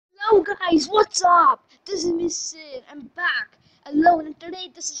Yo guys, what's up? This is me Sid. I'm back alone, and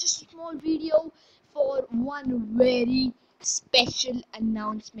today this is just a small video for one very special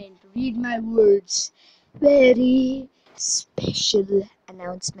announcement. Read my words. Very special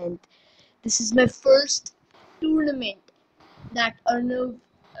announcement. This is my first tournament that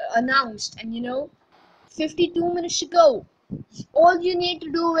announced, and 52 minutes ago. All you need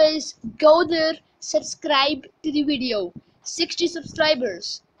to do is go there, subscribe to the video. 60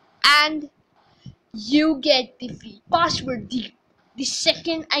 subscribers, and you get the free password the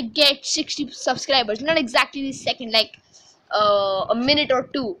second I get 60 subscribers. Not exactly the second, like a minute or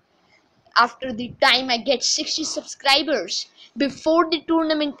two after the time I get 60 subscribers. Before the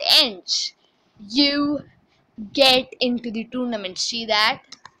tournament ends, you get into the tournament. See that?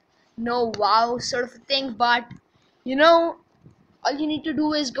 No wow sort of thing, but all you need to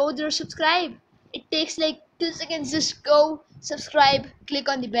do is go there, subscribe. It takes like 2 seconds. Just go, subscribe, click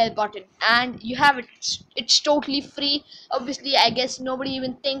on the bell button, and you have it. It's totally free. Obviously, I guess nobody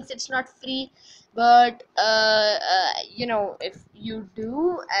even thinks it's not free, but if you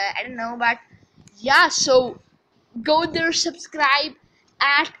do, I don't know, but yeah. So go there, subscribe.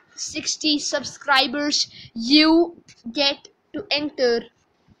 At 60 subscribers, you get to enter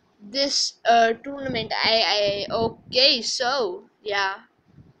this tournament. Okay, so yeah,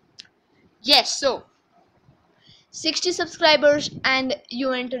 yes, so 60 subscribers and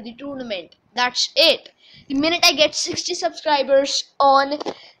you enter the tournament. That's it. The minute I get 60 subscribers on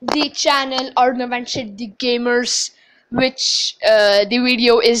the channel, or no, the gamers, which the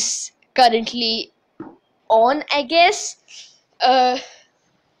video is currently on, I guess,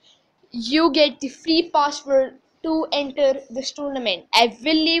 you get the free password to enter this tournament. I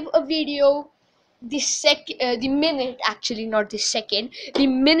will leave a video the minute, actually not the second, the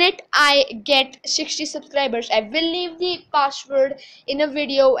minute I get 60 subscribers. I will leave the password in a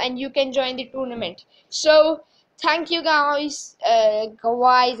video and you can join the tournament. So thank you guys,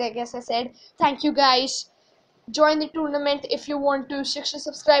 I guess I said thank you guys. Join the tournament if you want to. 60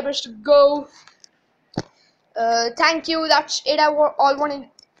 subscribers to go. Thank you. That's it.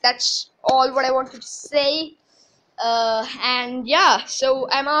 That's all what I wanted to say. And yeah, so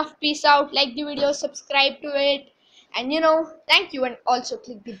I'm off. Peace out. Like the video, subscribe to it, and thank you, and also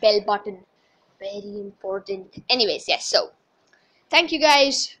click the bell button. Very important. Anyways, yes, so thank you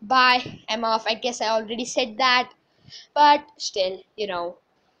guys. Bye. I'm off. I guess I already said that, but still,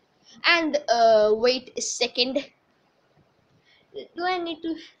 and wait a second. Do I need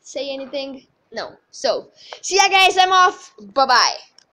to say anything? No. So see ya guys, I'm off. Bye bye.